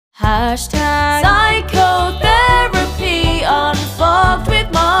Hashtag psychotherapy unfogged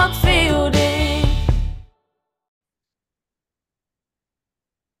with Mark Fielding.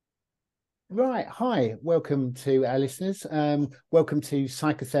 Right. Hi. Welcome to our listeners. Welcome to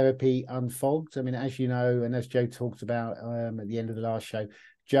Psychotherapy Unfogged. I mean, as you know, and as Joe talked about at the end of the last show,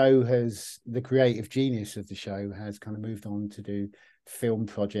 Joe has, the creative genius of the show, has kind of moved on to do film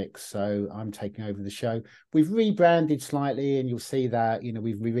projects. So I'm taking over the show. We've rebranded slightly, and you'll see that,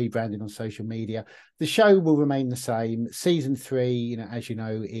 we've rebranded on social media. The show will remain the same. Season 3, as you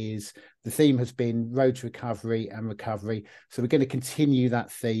know, the theme has been Road to Recovery and Recovery. So we're going to continue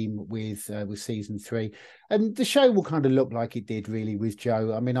that theme with season 3. And the show will kind of look like it did really with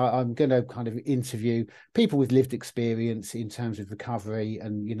Joe. I mean, I'm going to kind of interview people with lived experience in terms of recovery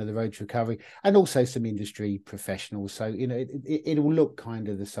and, the road to recovery, and also some industry professionals. So, it will look kind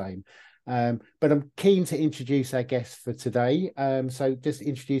of the same. But I'm keen to introduce our guest for today. So just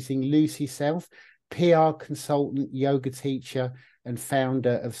introducing Lucy South, PR consultant, yoga teacher, and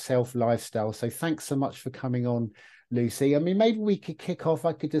founder of Self Lifestyle. So thanks so much for coming on, Lucy. I mean, maybe we could kick off.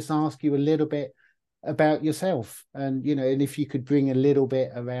 I could just ask you a little bit about yourself, and and if you could bring a little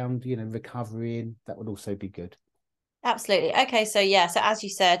bit around recovery in, that would also be good. Absolutely. Okay, so as you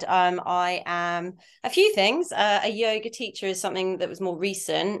said, I am a few things. A yoga teacher is something that was more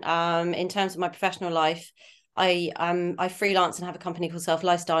recent. In terms of my professional life, I freelance and have a company called Self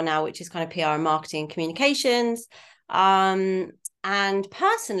Lifestyle now, which is kind of PR and marketing and communications. And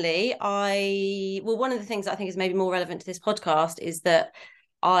personally, one of the things that I think is maybe more relevant to this podcast is that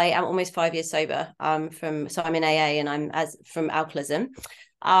I am almost 5 years sober. I'm in AA, and I'm from alcoholism.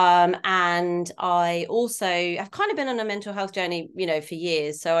 And I also have kind of been on a mental health journey, for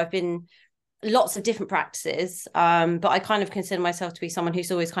years. So I've been lots of different practices. But I kind of consider myself to be someone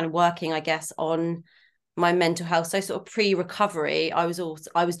who's always kind of working, I guess, on my mental health. So sort of pre-recovery, I was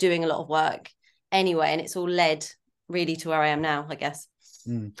doing a lot of work anyway, and it's all led really to where I am now, I guess.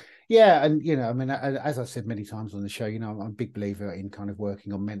 Yeah, and I mean, as I've said many times on the show, I'm a big believer in kind of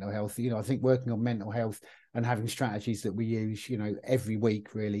working on mental health. I think working on mental health and having strategies that we use, every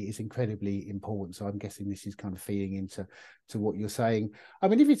week really is incredibly important. So I'm guessing this is kind of feeding into what you're saying. I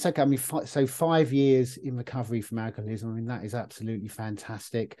mean, if it's okay, I mean, so 5 years in recovery from alcoholism, I mean, that is absolutely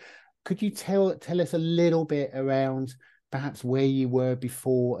fantastic. Could you tell us a little bit around perhaps where you were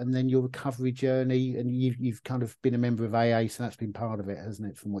before, and then your recovery journey? And you've kind of been a member of AA, so that's been part of it, hasn't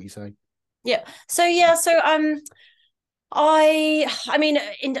it, from what you say? I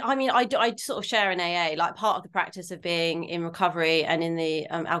sort of share in AA, like part of the practice of being in recovery and in the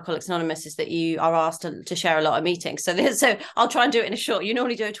Alcoholics Anonymous is that you are asked to share a lot of meetings. So I'll try and do it in a short. You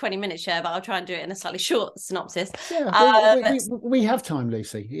normally do a 20-minute share, but I'll try and do it in a slightly short synopsis. Yeah, we have time,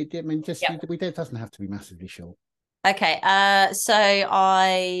 Lucy. It doesn't have to be massively short. Okay. So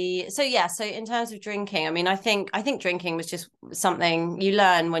in terms of drinking, I mean, I think drinking was just something you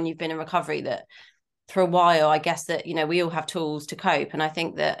learn when you've been in recovery, that for a while, I guess that, we all have tools to cope. And I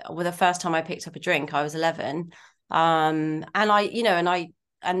think that the first time I picked up a drink, I was 11. And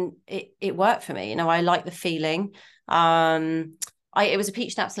it worked for me. I like the feeling. It was a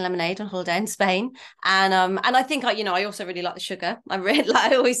peach schnapps and lemonade on holiday in Spain, and I think I also really like the sugar.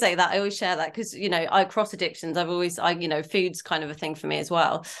 I always say that, I always share that, because I cross addictions. Food's kind of a thing for me as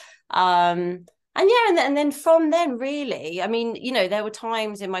well. And then from then, really, I mean, there were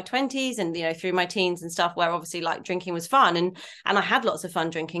times in my 20s and through my teens and stuff where obviously like drinking was fun, and I had lots of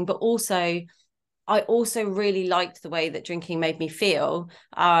fun drinking, but also I also really liked the way that drinking made me feel.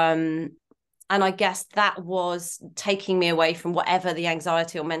 And I guess that was taking me away from whatever the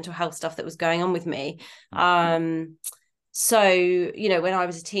anxiety or mental health stuff that was going on with me. So, when I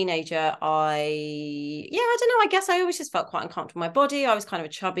was a teenager, I don't know, I guess I always just felt quite uncomfortable in my body. I was kind of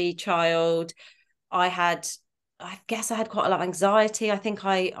a chubby child. I guess I had quite a lot of anxiety. I think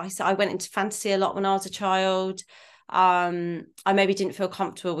I went into fantasy a lot when I was a child. I maybe didn't feel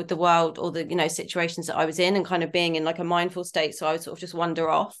comfortable with the world or the, situations that I was in, and kind of being in like a mindful state. So I would sort of just wander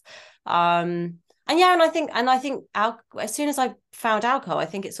off. And I think as soon as I found alcohol, I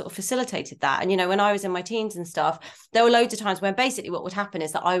think it sort of facilitated that. And, when I was in my teens and stuff, there were loads of times when basically what would happen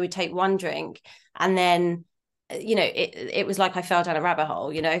is that I would take one drink, and then, it was like I fell down a rabbit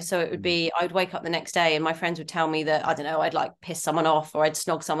hole, so it would be, I would wake up the next day and my friends would tell me that, I don't know, I'd like piss someone off, or I'd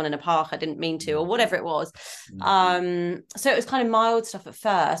snog someone in a park I didn't mean to, or whatever it was. So it was kind of mild stuff at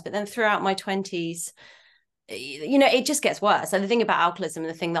first, but then throughout my 20s, it just gets worse. And the thing about alcoholism,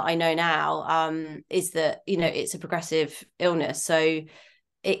 and the thing that I know now, is that, it's a progressive illness. So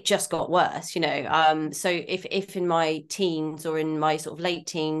it just got worse, so if in my teens or in my sort of late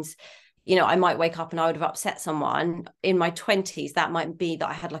teens, you know, I might wake up and I would have upset someone. In my 20s, that might be that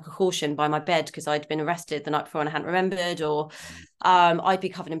I had like a caution by my bed because I'd been arrested the night before and I hadn't remembered, or I'd be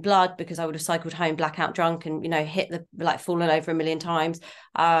covered in blood because I would have cycled home blackout drunk and, you know, fallen over a million times.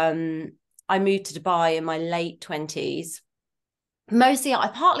 I moved to Dubai in my late 20s. Mostly,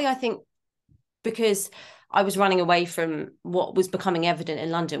 I think because I was running away from what was becoming evident in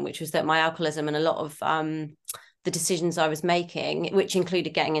London, which was that my alcoholism and a lot of the decisions I was making, which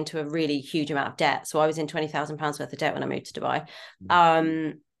included getting into a really huge amount of debt. So I was in £20,000 worth of debt when I moved to Dubai.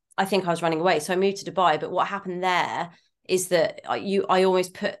 I think I was running away. So I moved to Dubai. But what happened there is that I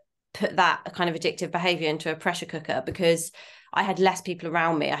almost put that kind of addictive behavior into a pressure cooker because I had less people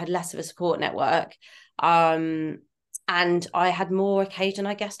around me. I had less of a support network. And I had more occasion,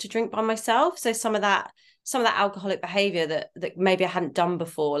 I guess, to drink by myself. So some of that alcoholic behavior that maybe I hadn't done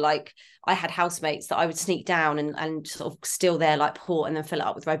before, like I had housemates that I would sneak down and sort of steal their like port and then fill it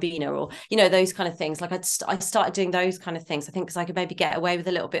up with Ribena, or, you know, those kind of things. Like I started doing those kind of things, I think, because I could maybe get away with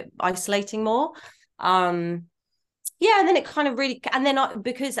a little bit isolating more. Yeah, and then it kind of really, and then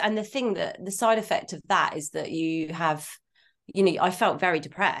the side effect of that is that you have, you know, I felt very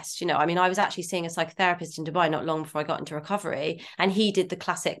depressed. You know, I mean, I was actually seeing a psychotherapist in Dubai not long before I got into recovery, and he did the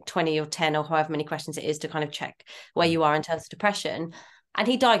classic 20 or 10 or however many questions it is to kind of check where you are in terms of depression. And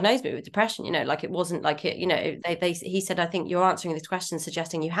he diagnosed me with depression. You know, like it wasn't like it, you know, he said, I think you're answering these questions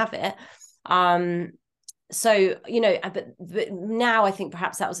suggesting you have it. So, you know, but now I think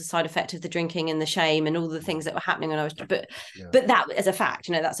perhaps that was a side effect of the drinking and the shame and all the things that were happening when I was, but that as a fact,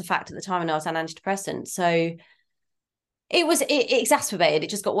 you know, that's a fact at the time when I was on antidepressant. So it exacerbated. It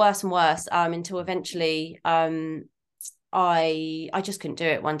just got worse and worse until eventually I just couldn't do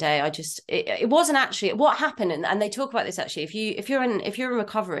it one day. It wasn't actually what happened. And they talk about this actually. If you're in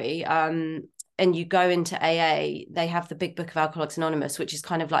recovery, and you go into AA, they have the Big Book of Alcoholics Anonymous, which is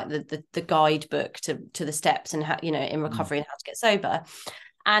kind of like the guidebook to the steps and how, you know, in recovery and how to get sober.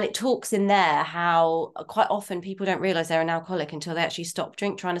 And it talks in there how quite often people don't realize they're an alcoholic until they actually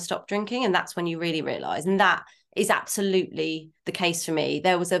trying to stop drinking. And that's when you really realize. And that is absolutely the case for me.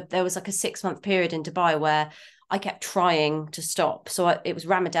 There was like a 6-month period in Dubai where I kept trying to stop. So it was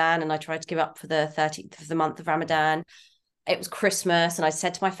Ramadan and I tried to give up for the 30th of the month of Ramadan. It was Christmas and I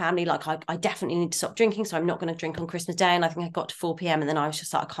said to my family, like, I definitely need to stop drinking, so I'm not going to drink on Christmas Day. And I think I got to 4 p.m. and then I was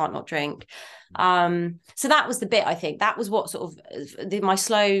just like, I can't not drink. So that was the bit, I think. That was what sort of my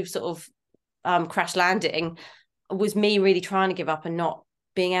slow sort of crash landing was me really trying to give up and not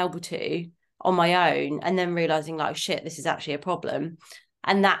being able to on my own, and then realizing like, shit, this is actually a problem.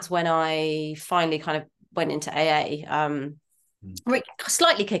 And that's when I finally kind of went into AA,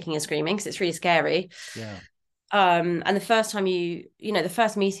 slightly kicking and screaming because it's really scary. Yeah. And the first time the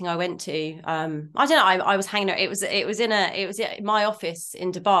first meeting I went to, I don't know, I was hanging out. It was in my office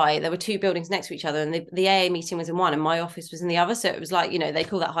in Dubai. There were 2 buildings next to each other, and the AA meeting was in one, and my office was in the other. So it was like, you know, they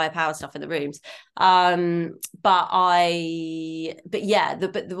call that higher power stuff in the rooms. The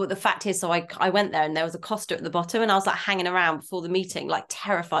fact is, so I went there, and there was a Costa at the bottom, and I was like hanging around before the meeting, like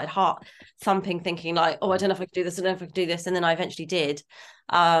terrified, heart thumping, thinking like, oh, I don't know if I could do this, I don't know if I could do this, and then I eventually did.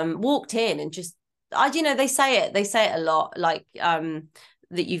 Walked in and just. You know, they say it a lot, like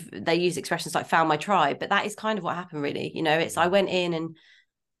they use expressions like found my tribe, but that is kind of what happened, really. You know, I went in, and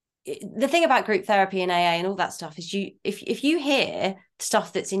the thing about group therapy and AA and all that stuff is if you hear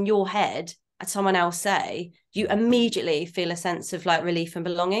stuff that's in your head and someone else say, you immediately feel a sense of like relief and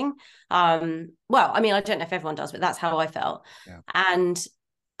belonging. Well, I mean, I don't know if everyone does, but that's how I felt. Yeah.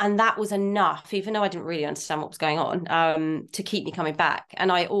 And that was enough, even though I didn't really understand what was going on, to keep me coming back.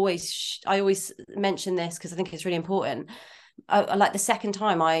 And I always mention this because I think it's really important. Like the second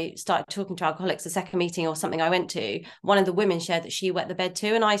time I started talking to alcoholics, the second meeting or something I went to, one of the women shared that she wet the bed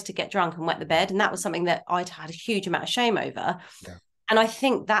too. And I used to get drunk and wet the bed. And that was something that I'd had a huge amount of shame over. Yeah. And I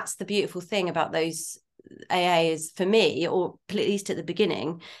think that's the beautiful thing about those AAs for me, or at least at the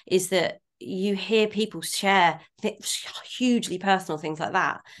beginning, is that you hear people share hugely personal things like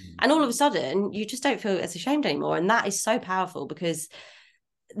that, and all of a sudden you just don't feel as ashamed anymore. And that is so powerful, because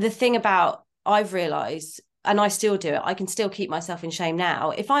the thing about, I've realized, and I still do it, I can still keep myself in shame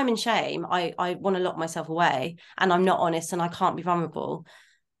now. If I'm in shame, I want to lock myself away, and I'm not honest, and I can't be vulnerable,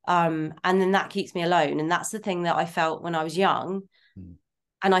 and then that keeps me alone. And that's the thing that I felt when I was young.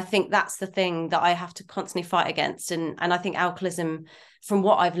 And I think that's the thing that I have to constantly fight against. And I think alcoholism, from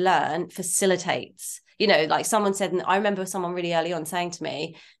what I've learned, facilitates, you know, like someone said, and I remember someone really early on saying to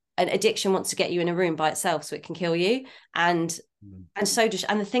me, an addiction wants to get you in a room by itself so it can kill you. And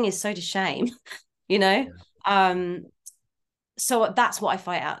the thing is, so does shame, you know? Yeah. So that's what I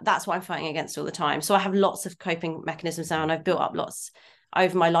fight out. That's what I'm fighting against all the time. So I have lots of coping mechanisms now, and I've built up lots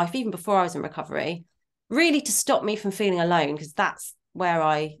over my life, even before I was in recovery, really to stop me from feeling alone, because that's where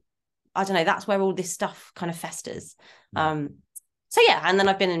I don't know, that's where all this stuff kind of festers. So yeah, and then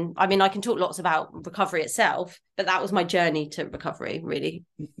I've been in, I mean, I can talk lots about recovery itself, but that was my journey to recovery, really.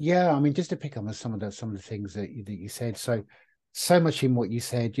 Yeah, I mean, just to pick up on some of the things that you said, so much in what you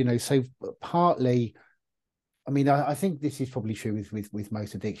said, you know, so partly, I mean, I think this is probably true with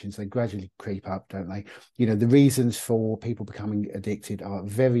most addictions. They gradually creep up, don't they? You know, the reasons for people becoming addicted are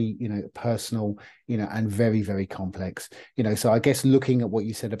very, you know, personal, you know, and very, very complex. You know, so I guess looking at what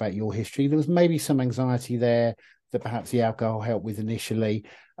you said about your history, there was maybe some anxiety there that perhaps the alcohol helped with initially.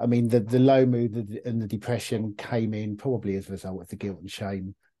 I mean, the low mood and the depression came in probably as a result of the guilt and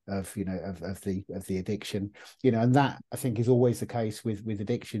shame of, you know, of the addiction, you know, and that I think is always the case with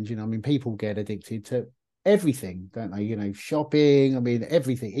addictions. You know, I mean, people get addicted to everything, don't they? You know, shopping, I mean,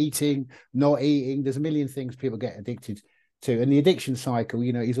 everything, eating, not eating. There's a million things people get addicted to, and the addiction cycle,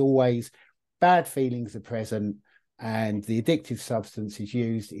 you know, is always bad feelings are present, and the addictive substance is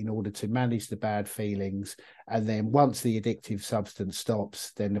used in order to manage the bad feelings. And then once the addictive substance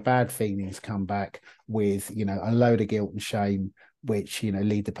stops, then the bad feelings come back with, you know, a load of guilt and shame, which, you know,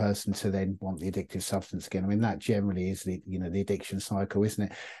 lead the person to then want the addictive substance again. I mean, that generally is the, you know, the addiction cycle, isn't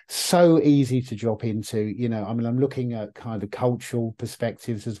it? So easy to drop into, you know, I mean, I'm looking at kind of cultural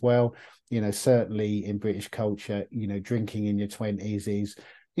perspectives as well. You know, certainly in British culture, you know, drinking in your 20s is,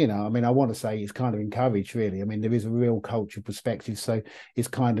 you know, I mean, I want to say it's kind of encouraged, really. I mean, there is a real cultural perspective, so it's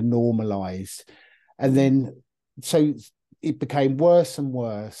kind of normalized. And then, so it became worse and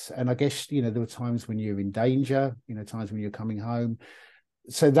worse. And I guess, you know, there were times when you're in danger, you know, times when you're coming home.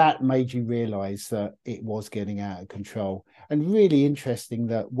 So that made you realize that it was getting out of control. And really interesting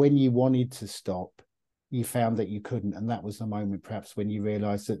that when you wanted to stop, you found that you couldn't. And that was the moment perhaps when you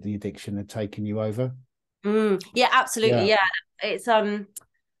realized that the addiction had taken you over. Yeah, absolutely. Yeah. It's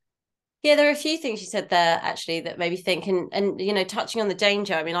yeah, there are a few things you said there actually that made me think, and you know, touching on the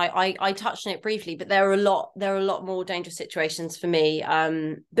danger. I mean, I touched on it briefly, but there are a lot more dangerous situations for me.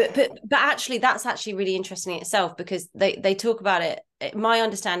 But actually, that's actually really interesting in itself, because they talk about it. My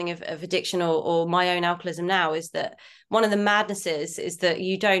understanding of addiction or my own alcoholism now is that one of the madnesses is that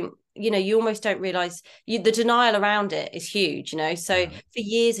you don't, you know, you almost don't realize the denial around it is huge. You know, so for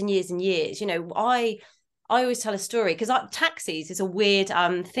years and years and years, you know, I always tell a story, because taxis is a weird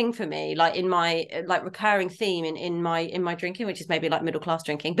thing for me, like in my like recurring theme in my drinking, which is maybe like middle class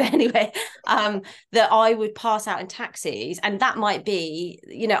drinking, but anyway, that I would pass out in taxis. And that might be,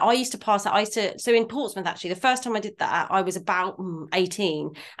 you know, I used to pass out, so in Portsmouth, actually, the first time I did that, I was about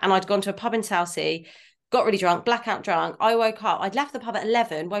 18, and I'd gone to a pub in Southsea, got really drunk, blackout drunk. I woke up, I'd left the pub at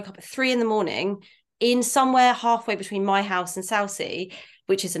 11, woke up at 3 a.m. in somewhere halfway between my house and Southsea,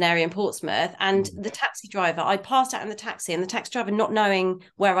 which is an area in Portsmouth. And the taxi driver, I passed out in the taxi, and the taxi driver, not knowing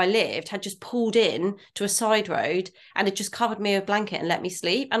where I lived, had just pulled in to a side road and had just covered me with a blanket and let me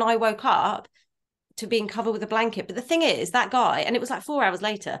sleep. And I woke up to being covered with a blanket. But the thing is, that guy, and it was like 4 hours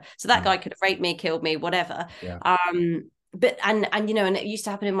later, so that guy could have raped me, killed me, whatever. But and you know, and it used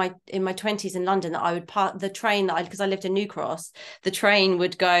to happen in my 20s in London, that I would part the train that because I lived in New Cross, the train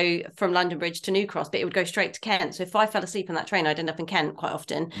would go from London Bridge to New Cross, but it would go straight to Kent. So if I fell asleep on that train, I'd end up in Kent quite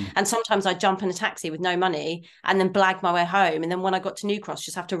often. And sometimes I'd jump in a taxi with no money and then blag my way home. And then when I got to New Cross,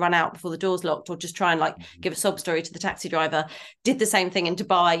 just have to run out before the doors locked, or just try and like give a sob story to the taxi driver. Did the same thing in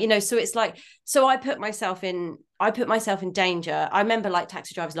Dubai, you know. So it's like, so I put myself in danger. I remember like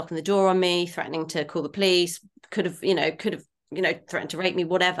taxi drivers locking the door on me, threatening to call the police, could have threatened to rape me,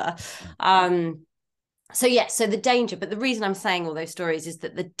 whatever. So the danger, but the reason I'm saying all those stories is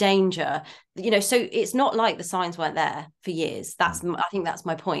that the danger, you know, so it's not like the signs weren't there for years. I think that's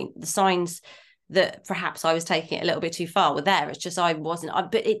my point. The signs that perhaps I was taking it a little bit too far were there. It's just I wasn't,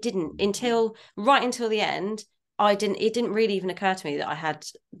 but it didn't until the end. It didn't really even occur to me that I had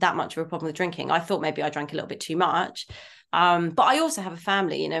that much of a problem with drinking. I thought maybe I drank a little bit too much. But I also have a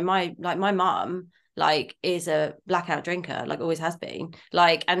family, you know, my mum like is a blackout drinker, like always has been,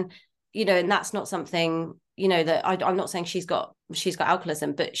 like, and you know, and that's not something, you know, that I'm not saying she's got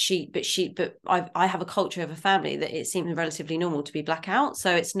alcoholism, but I have a culture of a family that it seems relatively normal to be blackout,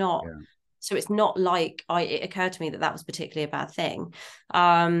 so it's not like it occurred to me that was particularly a bad thing.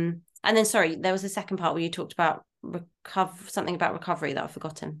 And then sorry, there was a second part where you talked about something about recovery that I've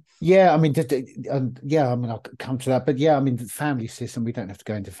forgotten. I mean, I'll come to that, but I mean, the family system, we don't have to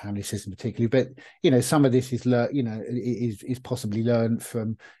go into family system particularly, but you know, some of this is is possibly learned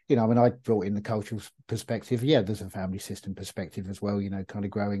from, you know, I mean, I brought in the cultural perspective. There's a family system perspective as well, you know, kind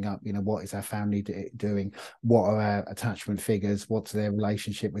of growing up, you know, what is our family doing, what are our attachment figures, what's their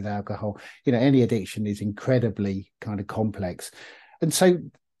relationship with alcohol. You know, any addiction is incredibly kind of complex. And so,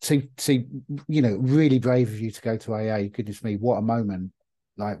 really brave of you to go to AA. Goodness me, what a moment.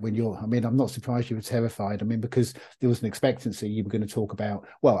 Like when I'm not surprised you were terrified. I mean, because there was an expectancy you were going to talk about,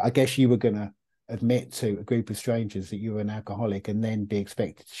 well, I guess you were going to admit to a group of strangers that you were an alcoholic and then be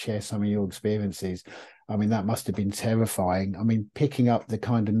expected to share some of your experiences. I mean, that must have been terrifying. I mean, picking up the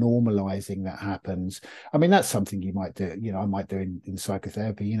kind of normalizing that happens. I mean, that's something you might do, I might do in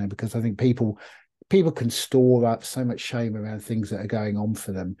psychotherapy, because I think people can store up so much shame around things that are going on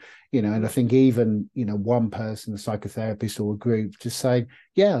for them, and I think even, one person, a psychotherapist or a group, just saying,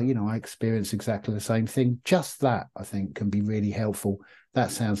 yeah, I experience exactly the same thing. Just that, I think, can be really helpful.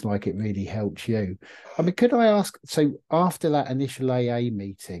 That sounds like it really helped you. I mean, could I ask, so after that initial AA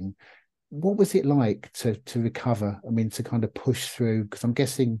meeting, what was it like to recover? I mean, to kind of push through, because I'm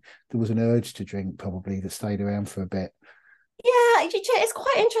guessing there was an urge to drink probably that stayed around for a bit. Yeah, it's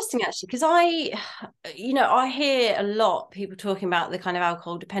quite interesting actually, because I hear a lot people talking about the kind of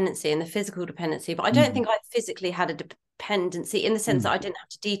alcohol dependency and the physical dependency, but I don't think I physically had a dependency in the sense that I didn't have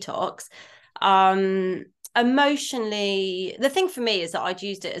to detox. Emotionally, the thing for me is that I'd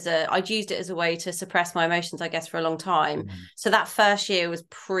used it as a way to suppress my emotions, I guess, for a long time. So that first year was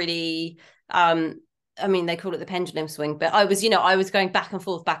pretty I mean, they call it the pendulum swing, but I was going back and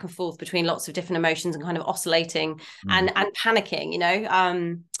forth between lots of different emotions and kind of oscillating and panicking,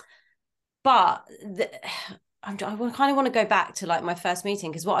 but I kind of want to go back to like my first meeting,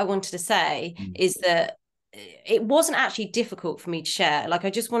 because what I wanted to say is that it wasn't actually difficult for me to share. Like,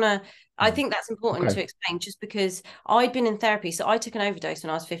 I think that's important to explain, just because I'd been in therapy. So I took an overdose when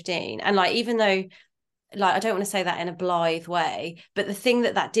I was 15. And like, even though, like, I don't want to say that in a blithe way, but the thing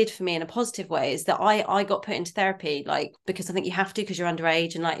that did for me in a positive way is that I got put into therapy, like, because I think you have to, because you're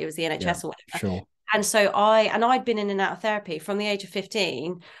underage, and like it was the NHS or whatever. Sure. And so I'd been in and out of therapy from the age of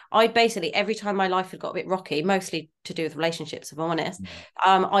 15. I'd basically, every time my life had got a bit rocky, mostly to do with relationships, if I'm honest,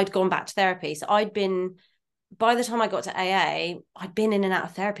 I'd gone back to therapy. So by the time I got to AA, I'd been in and out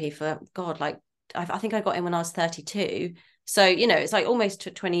of therapy for, God, like, I think I got in when I was 32. So, it's like almost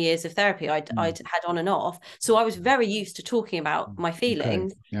 20 years of therapy I'd had on and off. So I was very used to talking about my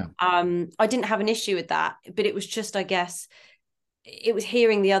feelings. Okay. Yeah. I didn't have an issue with that, but it was just, I guess, it was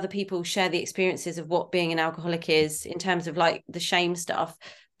hearing the other people share the experiences of what being an alcoholic is, in terms of like the shame stuff,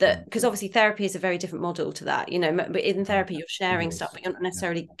 that, because obviously therapy is a very different model to that, but in therapy you're sharing stuff, but you're not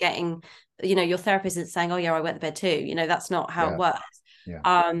necessarily getting, your therapist isn't saying, oh yeah, I wet the bed too, that's not how it works.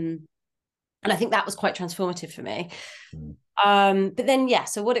 And I think that was quite transformative for me. But then,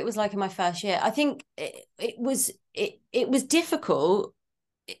 so what it was like in my first year, I think it was difficult.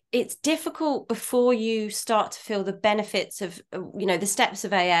 It's difficult before you start to feel the benefits of, the steps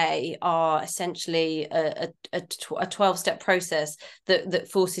of AA are essentially a 12-step process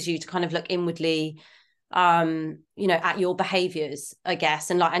that forces you to kind of look inwardly, at your behaviors, I guess,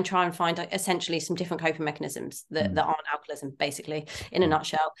 and try and find essentially some different coping mechanisms that aren't alcoholism, basically, in a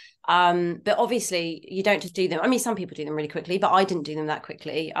nutshell. But obviously you don't just do them. I mean, some people do them really quickly, but I didn't do them that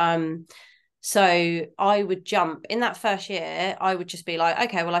quickly. So I would jump in that first year. I would just be like,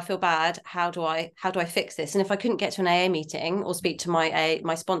 okay, well, I feel bad. How do I fix this? And if I couldn't get to an AA meeting or speak to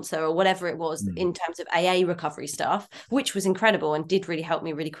my sponsor or whatever it was in terms of AA recovery stuff, which was incredible and did really help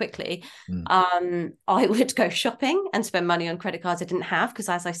me really quickly, I would go shopping and spend money on credit cards I didn't have, because,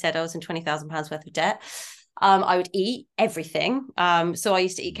 as I said, I was in £20,000 worth of debt. I would eat everything. So I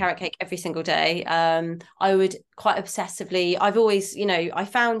used to eat carrot cake every single day. I would quite obsessively, I've always, I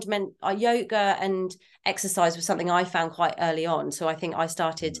found yoga and exercise was something I found quite early on. So I think I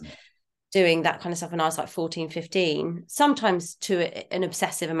started doing that kind of stuff when I was like 14, 15, sometimes to an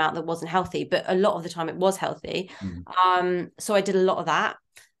obsessive amount that wasn't healthy, but a lot of the time it was healthy. So I did a lot of that.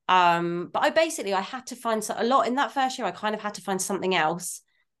 But I had to find a lot in that first year. I kind of had to find something else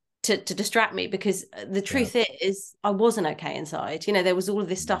to distract me, because the truth is I wasn't okay inside. There was all of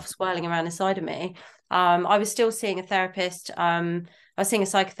this stuff swirling around inside of me. I was still seeing a therapist. I was seeing a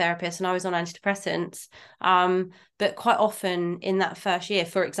psychotherapist, and I was on antidepressants. But quite often in that first year,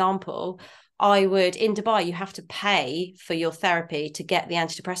 for example, in Dubai, you have to pay for your therapy to get the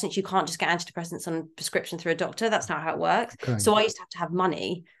antidepressants. You can't just get antidepressants on prescription through a doctor. That's not how it works. Okay. So I used to have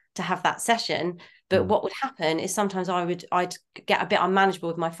money to have that session. But what would happen is sometimes I'd get a bit unmanageable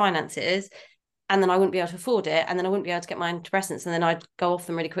with my finances, and then I wouldn't be able to afford it, and then I wouldn't be able to get my antidepressants, and then I'd go off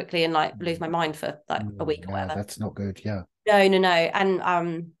them really quickly and lose my mind for a week or whatever. That's not good. Yeah. No.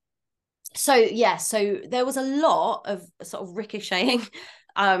 And so there was a lot of sort of ricocheting.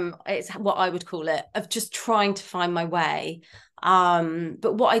 It's what I would call it, of just trying to find my way.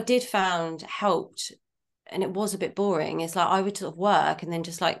 But what I did found helped and it was a bit boring. It's like I would sort of work and then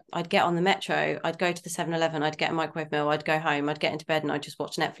just like I'd get on the metro, I'd go to the 7-Eleven, I'd get a microwave meal, I'd go home, I'd get into bed and I'd just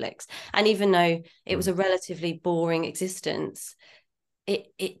watch Netflix. And even though it was a relatively boring existence,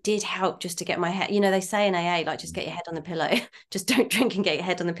 it did help just to get my head, they say in AA, like, just get your head on the pillow. Just don't drink and get your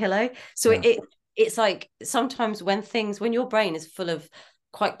head on the pillow. So it's like sometimes when your brain is full of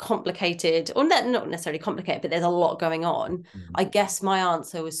quite complicated, or not necessarily complicated, but there's a lot going on, I guess my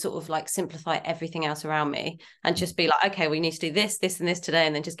answer was sort of like simplify everything else around me and just be like, okay, we need to do this and this today,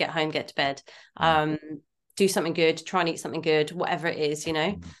 and then just get home, get to bed, do something good, try and eat something good, whatever it is,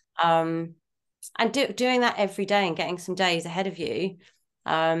 and doing that every day and getting some days ahead of you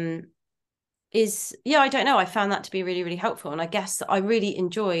is, I don't know, I found that to be really, really helpful. And I guess I really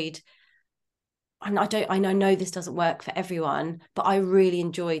enjoyed, and I know this doesn't work for everyone, but I really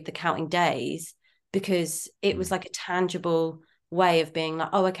enjoyed the counting days, because it was like a tangible way of being like,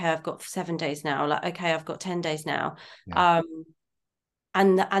 oh, okay, I've got 7 days now, like, okay, I've got 10 days now.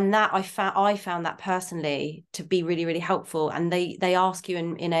 And that I found that personally to be really, really helpful. And they ask you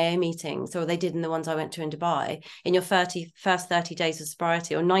in AA meetings, or they did in the ones I went to in Dubai, in your first 30 days of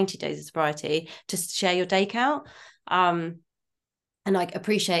sobriety or 90 days of sobriety, to share your day count. And I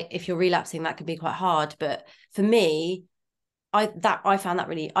appreciate if you're relapsing, that can be quite hard. But for me, I found that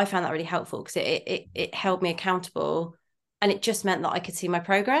really helpful, because it held me accountable, and it just meant that I could see my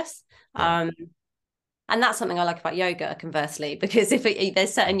progress. And that's something I like about yoga, conversely, because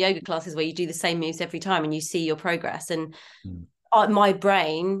there's certain yoga classes where you do the same moves every time and you see your progress, and my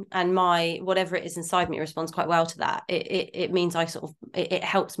brain and my whatever it is inside me responds quite well to that. It means it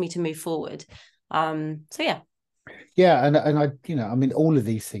helps me to move forward. And I mean, all of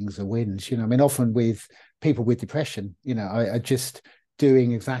these things are wins. I mean, often with people with depression, I just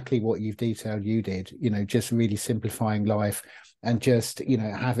doing exactly what you've detailed you did, just really simplifying life, and just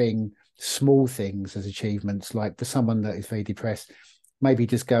having small things as achievements. Like for someone that is very depressed, maybe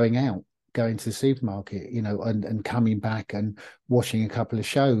just going to the supermarket, and coming back and watching a couple of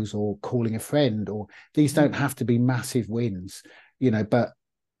shows, or calling a friend, or these don't have to be massive wins, but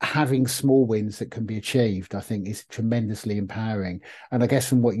having small wins that can be achieved, I think, is tremendously empowering. And I guess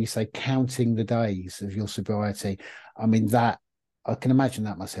from what you say, counting the days of your sobriety, I mean, that I can imagine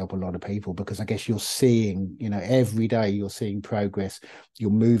that must help a lot of people, because I guess you're seeing, every day you're seeing progress.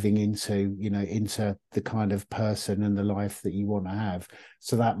 You're moving into the kind of person and the life that you want to have.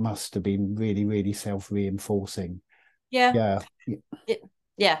 So that must have been really, really self-reinforcing. Yeah. I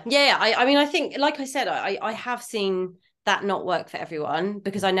mean, I think, like I said, I have seen that not work for everyone,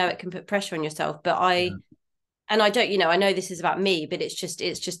 because I know it can put pressure on yourself. But and I don't, I know this is about me, but it's just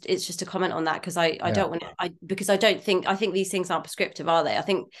a comment on that, because I don't want to, because I think these things aren't prescriptive, are they? I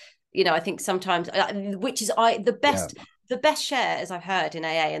think, I think sometimes, which is the best shares I've heard in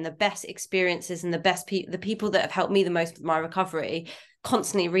AA, and the best experiences, and the people that have helped me the most with my recovery,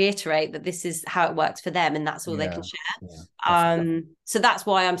 constantly reiterate that this is how it works for them, and that's all they can share. So that's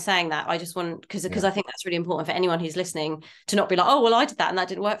why I'm saying that. I just want, because I think that's really important for anyone who's listening, to not be like, oh, well, I did that and that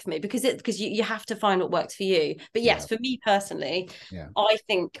didn't work for me, because you have to find what works for you. But yes, for me personally,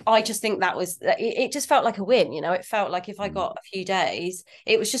 I just think that was, it just felt like a win. It felt like if I got a few days,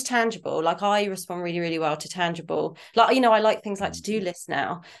 it was just tangible. Like, I respond really, really well to tangible, like, I like things like to-do lists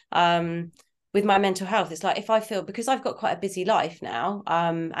now. With my mental health, it's like, if I feel, because I've got quite a busy life now,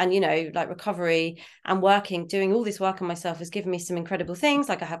 and like recovery and working, doing all this work on myself has given me some incredible things.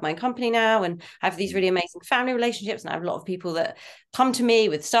 Like, I have my own company now, and I have these really amazing family relationships, and I have a lot of people that come to me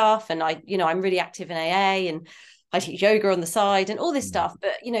with stuff, and I'm really active in AA, and I teach yoga on the side and all this stuff.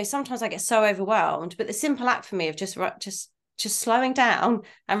 But sometimes I get so overwhelmed. But the simple act for me of just slowing down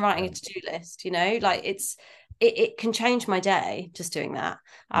and writing a to-do list, like it can change my day, just doing that.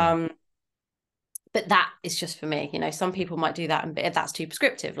 But that is just for me. Some people might do that, and that's too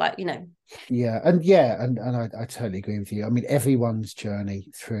prescriptive, like, and I totally agree with you. I mean, everyone's journey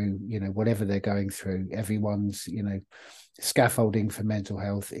through whatever they're going through, everyone's scaffolding for mental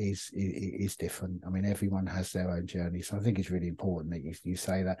health is different. I mean, everyone has their own journey, so I think it's really important that you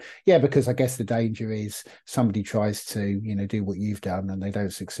say that. Because I guess the danger is somebody tries to do what you've done, and they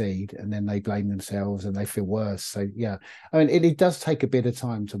don't succeed, and then they blame themselves and they feel worse. So I mean, it does take a bit of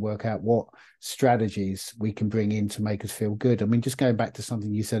time to work out what strategies we can bring in to make us feel good. I mean, just going back to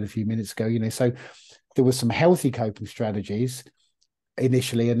something you said a few minutes ago, so there were some healthy coping strategies.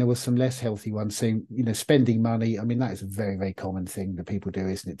 initially, and there was some less healthy ones. So, you know, spending money, I mean, that is a very, very common thing that people do,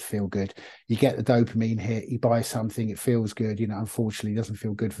 isn't it, to feel good? You get the dopamine hit, you buy something, it feels good, you know, unfortunately it doesn't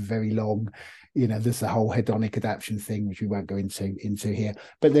feel good for very long. You know, there's the whole hedonic adaptation thing, which we won't go into here.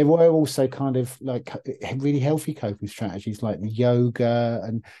 But there were also kind of like really healthy coping strategies like the yoga,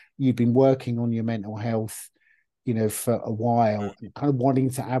 and you've been working on your mental health, you know, for a while, kind of wanting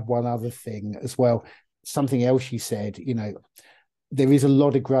to add one other thing as well. Something else you said, you know, there is a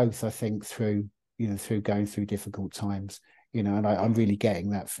lot of growth, I think, through going through difficult times, you know, and I'm really getting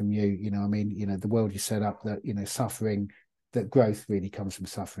that from you. You know, I mean, you know, the world is set up that, you know, suffering, that growth really comes from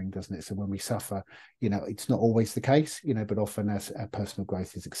suffering, doesn't it? So when we suffer, you know, it's not always the case, you know, but often as our personal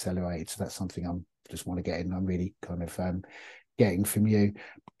growth is accelerated. So that's something I'm just want to get in. I'm really kind of getting from you.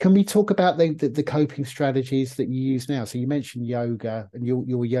 Can we talk about the coping strategies that you use now? So you mentioned yoga, and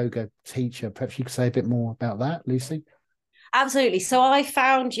you're a yoga teacher. Perhaps you could say a bit more about that, Lucy. Absolutely. So I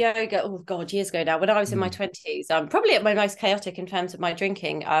found yoga, oh God, years ago now, when I was in my 20s, probably at my most chaotic in terms of my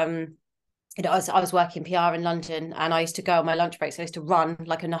drinking. You know, I was working PR in London, and I used to go on my lunch breaks. I used to run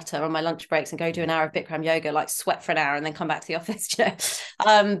like a nutter on my lunch breaks and go do an hour of Bikram yoga, like sweat for an hour and then come back to the office, you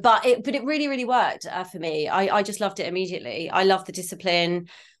know. But it really, really worked for me. I just loved it immediately. I love the discipline.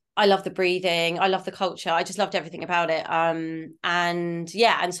 I love the breathing. I love the culture. I just loved everything about it. And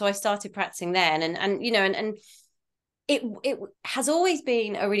yeah, and so I started practicing then, and you know, and it has always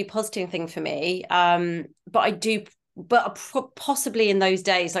been a really positive thing for me. But possibly in those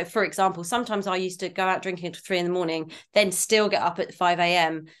days, like for example, sometimes I used to go out drinking until 3 a.m, then still get up at 5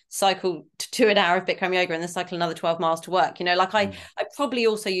 a.m, cycle to an hour of Bikram yoga, and then cycle another 12 miles to work. You know, like I probably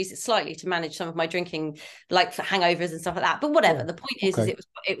also use it slightly to manage some of my drinking, like for hangovers and stuff like that. But whatever, the point is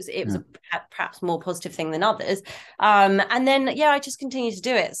it was a perhaps more positive thing than others. And then yeah, I just continue to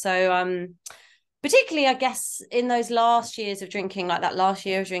do it. So particularly, I guess, in those last years of drinking, like that last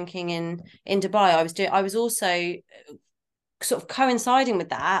year of drinking in Dubai, I was also sort of coinciding with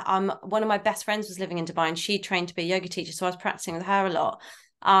that. One of my best friends was living in Dubai, and she trained to be a yoga teacher, so I was practicing with her a lot.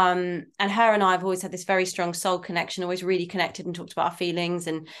 And her and I have always had this very strong soul connection, always really connected and talked about our feelings,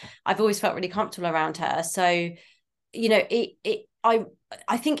 and I've always felt really comfortable around her. So, you know,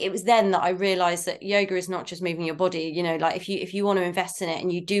 I think it was then that I realized that yoga is not just moving your body. You know, like if you want to invest in it,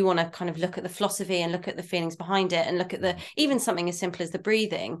 and you do want to kind of look at the philosophy and look at the feelings behind it, and look at even something as simple as the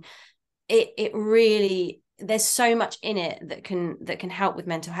breathing, it really, there's so much in it that can help with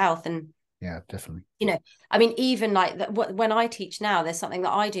mental health. And yeah, definitely, you know, I mean, even like when I teach now, there's something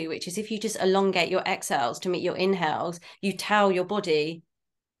that I do, which is if you just elongate your exhales to meet your inhales, you tell your body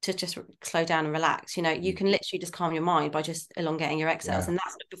to just slow down and relax. You know, you can literally just calm your mind by just elongating your exhales, and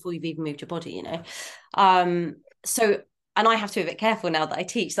that's before you've even moved your body, you know. So, and I have to be a bit careful now that I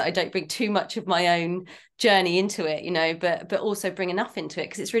teach, that I don't bring too much of my own journey into it, you know, but also bring enough into it,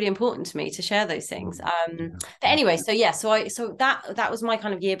 because it's really important to me to share those things. But anyway, so yeah, so that was my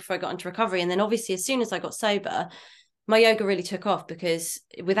kind of year before I got into recovery. And then obviously as soon as I got sober, my yoga really took off, because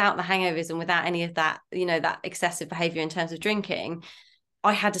without the hangovers and without any of that, you know, that excessive behavior in terms of drinking,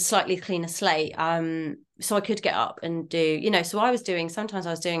 I had a slightly cleaner slate. So I could get up and do, you know, so sometimes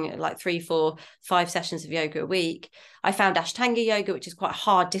I was doing like 3, 4, 5 sessions of yoga a week. I found Ashtanga yoga, which is quite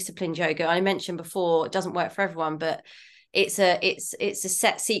hard disciplined yoga. I mentioned before, it doesn't work for everyone, but it's a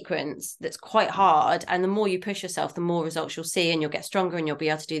set sequence that's quite hard. And the more you push yourself, the more results you'll see, and you'll get stronger, and you'll be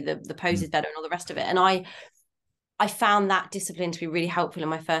able to do the poses better and all the rest of it. And I found that discipline to be really helpful in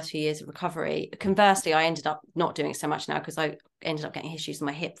my first few years of recovery. Conversely, I ended up not doing it so much now, because I ended up getting issues in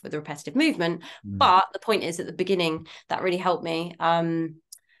my hip with the repetitive movement. But the point is, at the beginning, that really helped me. And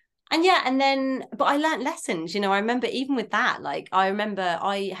then, but I learned lessons, you know. I remember even with that, like, I remember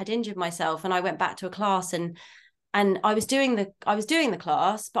I had injured myself, and I went back to a class, and I was doing the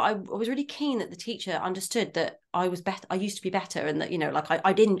class, but I was really keen that the teacher understood that I was better. I used to be better, and that, you know, like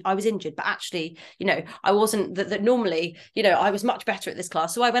I was injured, but actually, you know, I wasn't, that normally, you know, I was much better at this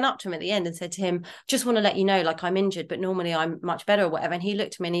class. So I went up to him at the end and said to him, just want to let you know, like, I'm injured, but normally I'm much better or whatever. And he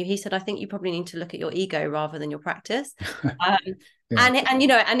looked at me and he said, I think you probably need to look at your ego rather than your practice. And you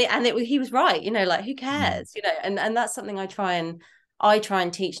know, he was right, you know, like, who cares, you know, and that's something I try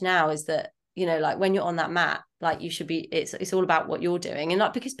and teach now, is that, you know, like, when you're on that mat, like, you should be, it's all about what you're doing. And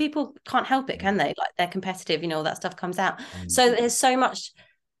like, because people can't help it, can they? Like, they're competitive, you know, all that stuff comes out. So there's so much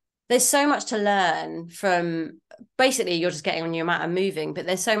to learn from, basically you're just getting on your mat and moving, but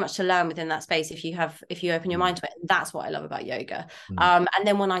there's so much to learn within that space if you open your mind to it. And that's what I love about yoga. And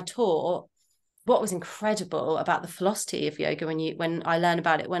then when I taught, what was incredible about the philosophy of yoga, when I learned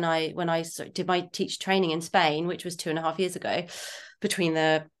about it, when I did my teacher training in Spain, which was 2.5 years ago, between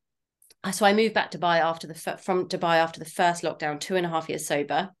the So I moved back to Dubai from Dubai after the first lockdown, 2.5 years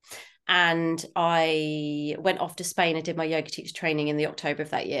sober. And I went off to Spain and did my yoga teacher training in the October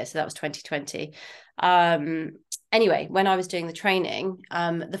of that year. So that was 2020. Anyway, when I was doing the training,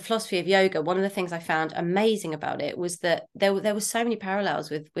 the philosophy of yoga, one of the things I found amazing about it was that there were so many parallels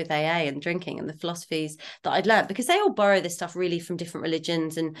with AA and drinking and the philosophies that I'd learned, because they all borrow this stuff really from different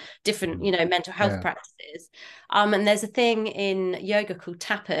religions and different, mental health practices. And there's a thing in yoga called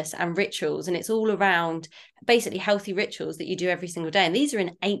tapas and rituals, and it's all around basically healthy rituals that you do every single day. And these are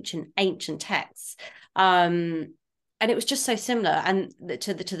in ancient texts. And it was just so similar and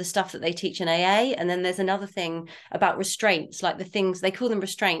to the stuff that they teach in AA. And then there's another thing about restraints, like the things they call them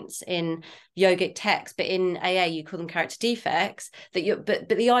restraints in yogic texts, but in AA you call them character defects. But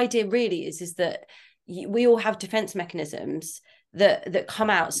the idea really is that we all have defense mechanisms that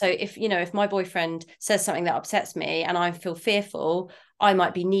come out. So if my boyfriend says something that upsets me and I feel fearful, I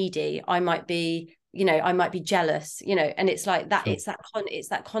might be needy, I might be jealous, and it's like that. Sure. It's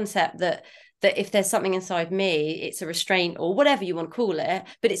that concept that if there's something inside me, it's a restraint or whatever you want to call it,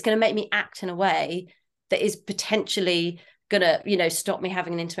 but it's going to make me act in a way that is potentially going to, stop me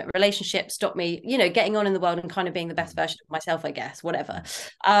having an intimate relationship, stop me, getting on in the world and kind of being the best version of myself, I guess, whatever.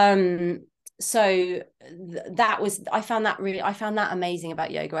 So I found that amazing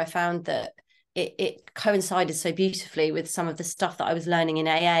about yoga. I found that it coincided so beautifully with some of the stuff that I was learning in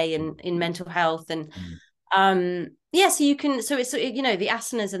AA and in mental health. And so you can, so it's, the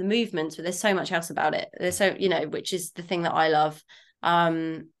asanas are the movements, but there's so much else about it. There's so, which is the thing that I love.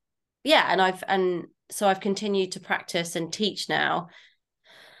 And I've continued to practice and teach now.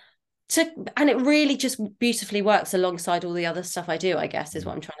 And it really just beautifully works alongside all the other stuff I do, I guess, is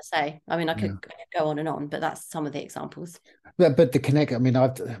what I'm trying to say. I mean, I could go on and on, but that's some of the examples. But the connect, I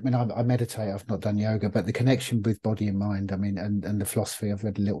meditate, I've not done yoga, but the connection with body and mind, and the philosophy, I've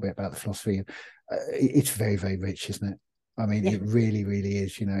read a little bit about the philosophy. It's very, very rich, isn't it? It really, really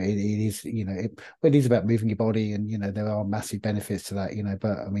is. It is. It is about moving your body, and there are massive benefits to that.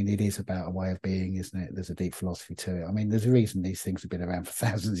 But it is about a way of being, isn't it? There's a deep philosophy to it. There's a reason these things have been around for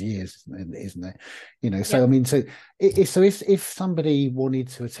thousands of years, isn't there? So if somebody wanted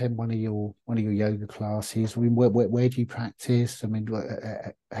to attend one of your yoga classes, where do you practice?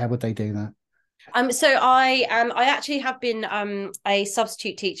 How would they do that? So I actually have been a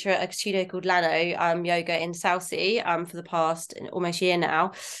substitute teacher at a studio called Lano Yoga in Southsea for the past almost year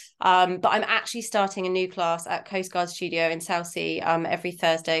now. But I'm actually starting a new class at Coast Guard Studio in Southsea every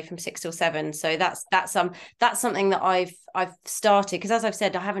Thursday from 6 till 7. So that's something that I've started, because as I've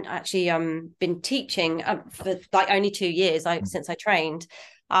said, I haven't actually been teaching for like only 2 years since I trained.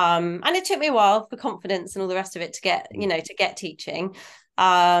 And it took me a while for confidence and all the rest of it to get teaching.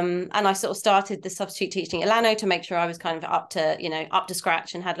 And I sort of started the substitute teaching at Lano to make sure I was kind of up to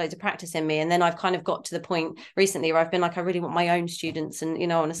scratch and had loads of practice in me. And then I've kind of got to the point recently where I've been like, I really want my own students, and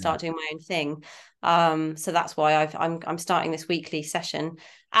I want to start doing my own thing. So that's why I'm starting this weekly session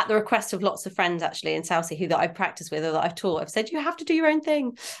at the request of lots of friends actually in Southsea that I've practiced with or that I've taught. I've said you have to do your own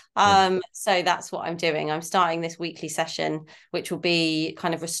thing. So that's what I'm doing. I'm starting this weekly session, which will be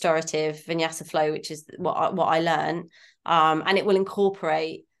kind of restorative vinyasa flow, which is what I learned. And it will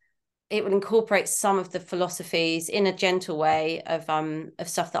incorporate some of the philosophies in a gentle way of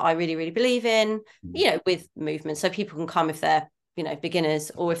stuff that I really, really believe in, with movement. So people can come if they're,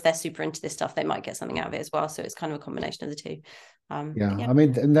 beginners, or if they're super into this stuff, they might get something out of it as well. So it's kind of a combination of the two.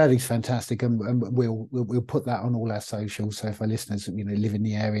 And that is fantastic, and we'll put that on all our socials. So if our listeners live in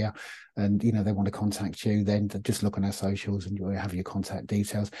the area and they want to contact you, then just look on our socials and you'll have your contact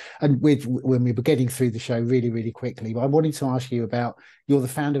details. And when we were getting through the show really, really quickly, I wanted to ask you about, you're the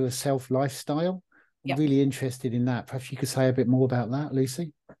founder of Self Lifestyle. I'm really interested in that. Perhaps you could say a bit more about that,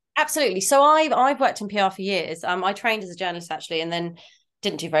 Lucy. Absolutely. So I've worked in PR for years. I trained as a journalist actually, and then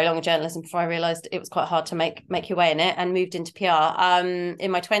didn't do very long in journalism before I realised it was quite hard to make your way in it, and moved into PR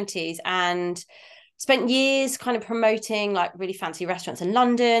in my 20s, and spent years kind of promoting like really fancy restaurants in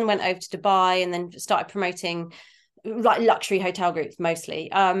London, went over to Dubai, and then started promoting like luxury hotel groups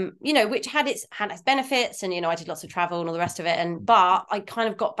mostly, which had its benefits, and I did lots of travel and all the rest of it, but I kind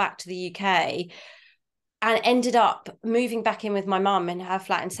of got back to the UK and ended up moving back in with my mum in her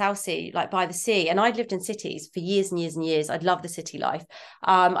flat in Southsea, like by the sea. And I'd lived in cities for years and years and years. I'd loved the city life.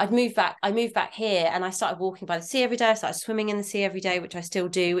 I moved back here, and I started walking by the sea every day. I started swimming in the sea every day, which I still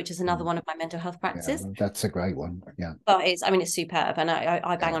do, which is another one of my mental health practices. Yeah, that's a great one. Yeah. But it's superb, and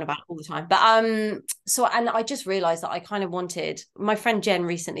I bang on about it all the time. But and I just realized that I kind of wanted, my friend Jen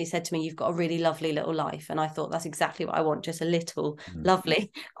recently said to me, you've got a really lovely little life. And I thought that's exactly what I want, just a little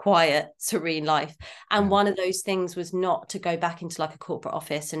lovely, quiet, serene life. And one of those things was not to go back into like a corporate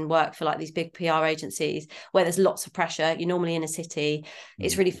office and work for like these big PR agencies where there's lots of pressure. You're normally in a city,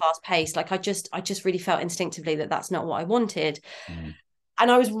 it's really fast paced. Like I just really felt instinctively that that's not what I wanted. And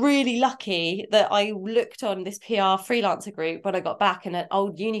I was really lucky that I looked on this PR freelancer group when I got back, and an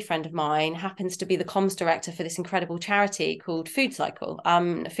old uni friend of mine happens to be the comms director for this incredible charity called Food Cycle.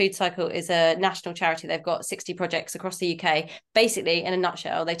 Food Cycle is a national charity. They've got 60 projects across the UK. Basically, in a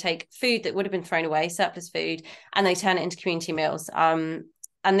nutshell, they take food that would have been thrown away, surplus food, and they turn it into community meals.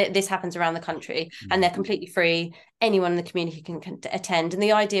 And this happens around the country, and they're completely free. Anyone in the community can attend. And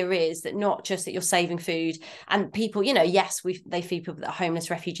the idea is that not just that you're saving food and people, you know, yes, they feed people that are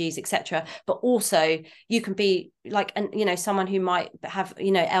homeless, refugees, etc. But also you can be like, you know, someone who might have,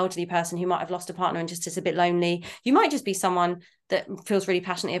 you know, elderly person who might have lost a partner and just is a bit lonely. You might just be someone that feels really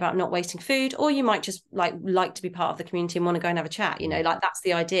passionate about not wasting food, or you might just like to be part of the community and want to go and have a chat. You know, like that's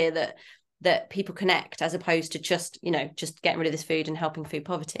the idea, that people connect, as opposed to just, you know, just getting rid of this food and helping food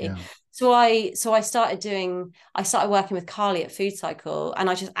poverty. So I started working with Carly at Food Cycle, and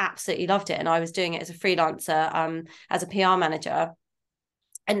I just absolutely loved it. And I was doing it as a freelancer, as a PR manager,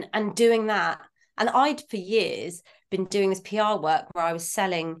 and doing that. And I'd for years been doing this PR work where I was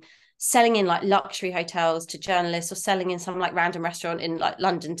selling in like luxury hotels to journalists, or selling in some like random restaurant in like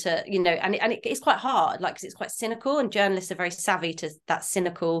London to, you know, and it's quite hard, like, because it's quite cynical, and journalists are very savvy to that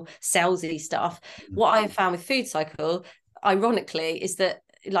cynical salesy stuff. What I found with Food Cycle, ironically, is that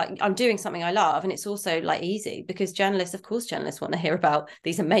like I'm doing something I love, and it's also like easy, because journalists want to hear about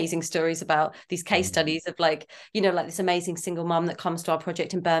these amazing stories, about these case studies of like, you know, like this amazing single mum that comes to our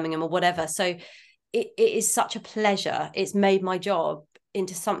project in Birmingham or whatever. So it is such a pleasure. It's made my job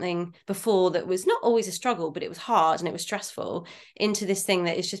into something before that was not always a struggle, but it was hard and it was stressful, into this thing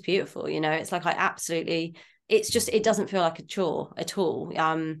that is just beautiful. You know, it's like it doesn't feel like a chore at all.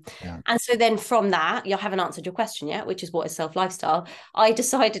 And so then from that, you haven't answered your question yet, which is what is Self Lifestyle. I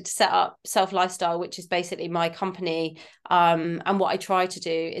decided to set up Self Lifestyle, which is basically my company. And what I try to do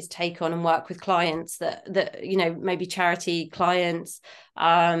is take on and work with clients that you know, maybe charity clients,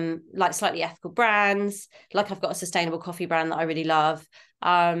 like slightly ethical brands. Like I've got a sustainable coffee brand that I really love.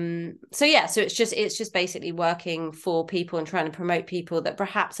 So it's just basically working for people and trying to promote people that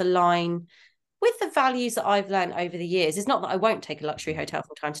perhaps align with the values that I've learned over the years. It's not that I won't take a luxury hotel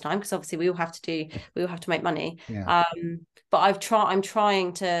from time to time, because obviously we all have to make money. But I'm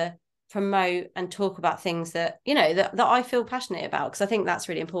trying to promote and talk about things that, you know, that I feel passionate about, because I think that's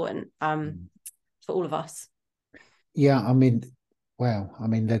really important for all of us. I mean, wow, I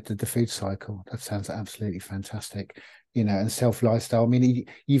mean, the Food Cycle, that sounds absolutely fantastic, you know, and Self Lifestyle. I mean,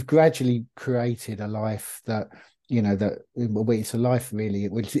 you've gradually created a life that, you know, that it's a life really,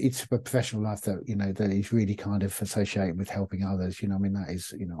 it's a professional life that, you know, that is really kind of associated with helping others. You know, I mean, that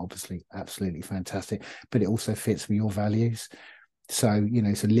is, you know, obviously absolutely fantastic, but it also fits with your values. So, you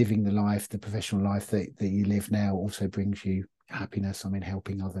know, so living the life, the professional life that you live now, also brings you happiness. I mean,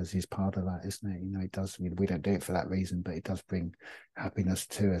 helping others is part of that, isn't it? You know, it does. We don't do it for that reason, but it does bring happiness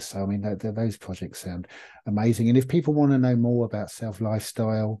to us. So, I mean, those projects sound amazing. And if people want to know more about Self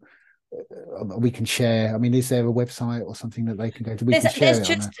Lifestyle, we can share. I mean, is there a website or something that they can go to? I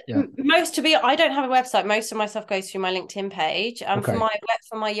don't have a website. Most of my stuff goes through my LinkedIn page.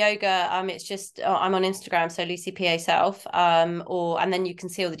 For my yoga, it's just I'm on Instagram, so Lucy PA Self, and then you can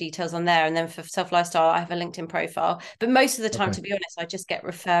see all the details on there. And then for Self Lifestyle, I have a LinkedIn profile. But most of the time, to be honest, I just get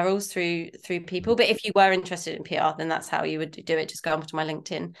referrals through people. But if you were interested in PR, then that's how you would do it. Just go onto my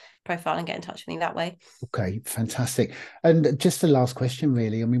LinkedIn profile and get in touch with me that way. Okay, fantastic. And just the last question,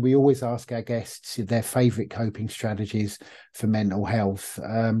 really. I mean, we always ask our guests their favorite coping strategies for mental health.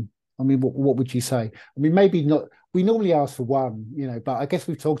 I mean, what would you say? I mean, maybe not. We normally ask for one, you know, but I guess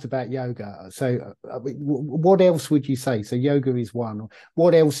we've talked about yoga. So what else would you say? So yoga is one.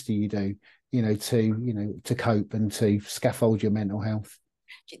 What else do you do, you know, to cope and to scaffold your mental health?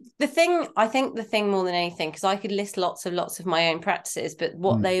 I think the thing more than anything, because I could list lots of my own practices, but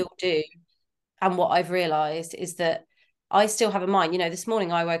what they all do, and what I've realized, is that I still have a mind. You know, this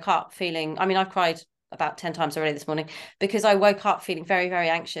morning I woke up feeling, I mean, I've cried about 10 times already this morning, because I woke up feeling very, very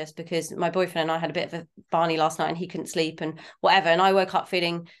anxious, because my boyfriend and I had a bit of a Barney last night and he couldn't sleep and whatever. And I woke up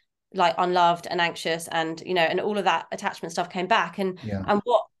feeling like unloved and anxious, and, you know, and all of that attachment stuff came back. And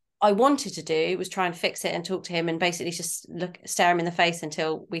what I wanted to do was try and fix it and talk to him and basically just stare him in the face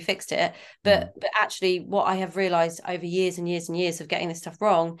until we fixed it. But actually what I have realized over years and years and years of getting this stuff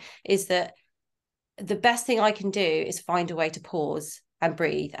wrong is that the best thing I can do is find a way to pause and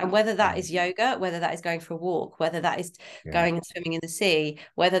breathe. And whether that is yoga, whether that is going for a walk, whether that is going and swimming in the sea,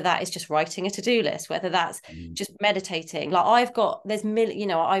 whether that is just writing a to-do list, whether that's just meditating. Like I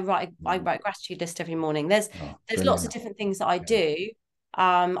write gratitude list every morning. There's lots of different things that I do.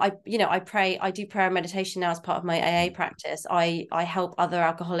 I do prayer and meditation now as part of my AA practice. I help other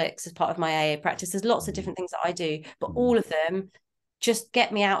alcoholics as part of my AA practice. There's lots of different things that I do, but all of them just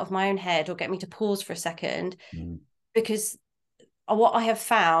get me out of my own head or get me to pause for a second, because what I have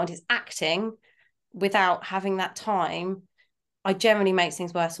found is acting without having that time, I generally make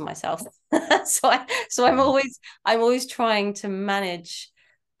things worse for myself. so I'm always trying to manage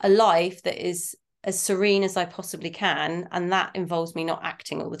a life that is as serene as I possibly can, and that involves me not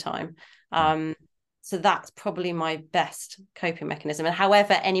acting all the time. So that's probably my best coping mechanism, and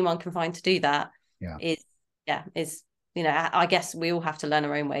however anyone can find to do that is I guess we all have to learn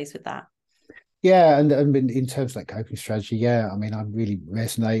our own ways with that. Yeah, and in terms of that coping strategy, I mean, I'm really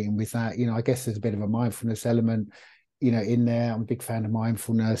resonating with that. I guess there's a bit of a mindfulness element, in there. I'm a big fan of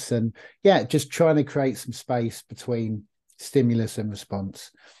mindfulness, and just trying to create some space between stimulus and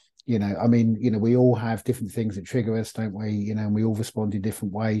response. I mean, we all have different things that trigger us, don't we? And we all respond in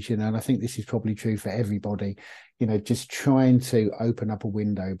different ways, and I think this is probably true for everybody, just trying to open up a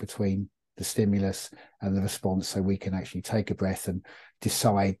window between the stimulus and the response, so we can actually take a breath and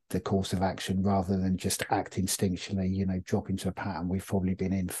decide the course of action rather than just act instinctually, drop into a pattern we've probably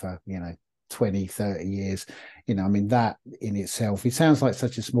been in for 20, 30 years. I mean, that in itself, it sounds like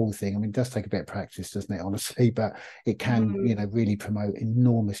such a small thing. I mean, it does take a bit of practice, doesn't it, honestly, but it can really promote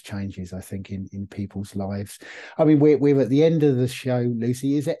enormous changes, I think, in people's lives. I mean, we're at the end of the show,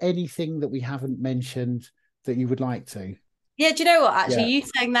 Lucy. Is there anything that we haven't mentioned that you would like to? Yeah, do you know what? Actually, you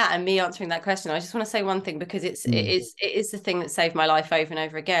saying that and me answering that question, I just want to say one thing, because it is the thing that saved my life over and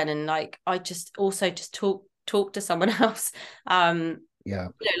over again. And like, I just talk to someone else. Like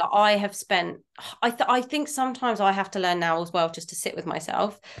I have spent. I think sometimes I have to learn now as well, just to sit with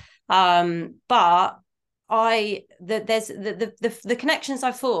myself. But there's the connections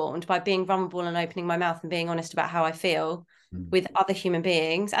I formed by being vulnerable and opening my mouth and being honest about how I feel with other human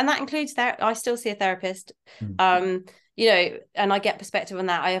beings, and that includes that. I still see a therapist. And I get perspective on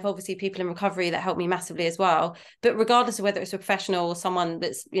that. I have obviously people in recovery that help me massively as well. But regardless of whether it's a professional or someone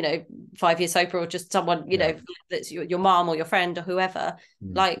that's, 5 years sober, or just someone, that's your mom or your friend or whoever,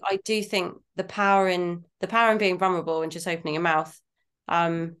 like, I do think the power in being vulnerable and just opening your mouth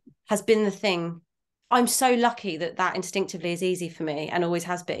has been the thing. I'm so lucky that instinctively is easy for me and always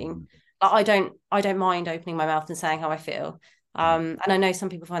has been. But I don't mind opening my mouth and saying how I feel. And I know some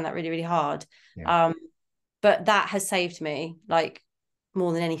people find that really, really hard. But that has saved me, like,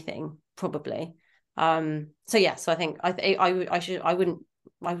 more than anything, probably. So I think I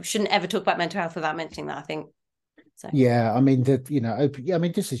shouldn't ever talk about mental health without mentioning that, I think. So. Yeah, I mean, I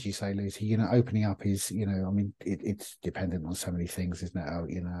mean, just as you say, Lucy, opening up is, I mean, it's dependent on so many things, isn't it?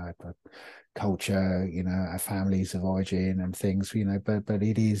 Our culture, our families of origin and things, but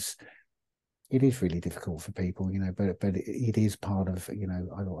it is really difficult for people, but it is part of,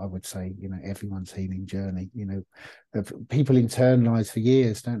 I would say, everyone's healing journey. People internalize for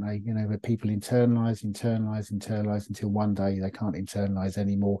years, don't they? But people internalize until one day they can't internalize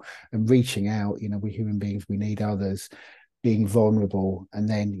anymore. And reaching out, we're human beings, we need others. Being vulnerable, and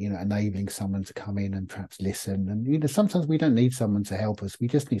then enabling someone to come in and perhaps listen. And sometimes we don't need someone to help us, we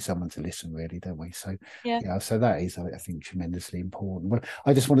just need someone to listen, really, don't we? So so that is, I think, tremendously important. Well,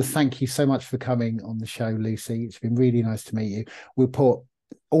 I just want to thank you so much for coming on the show, Lucy. It's been really nice to meet you. We'll put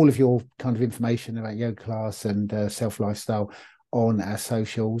all of your kind of information about yoga class and Self Lifestyle on our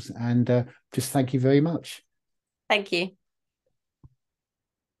socials, and just thank you very much. Thank you.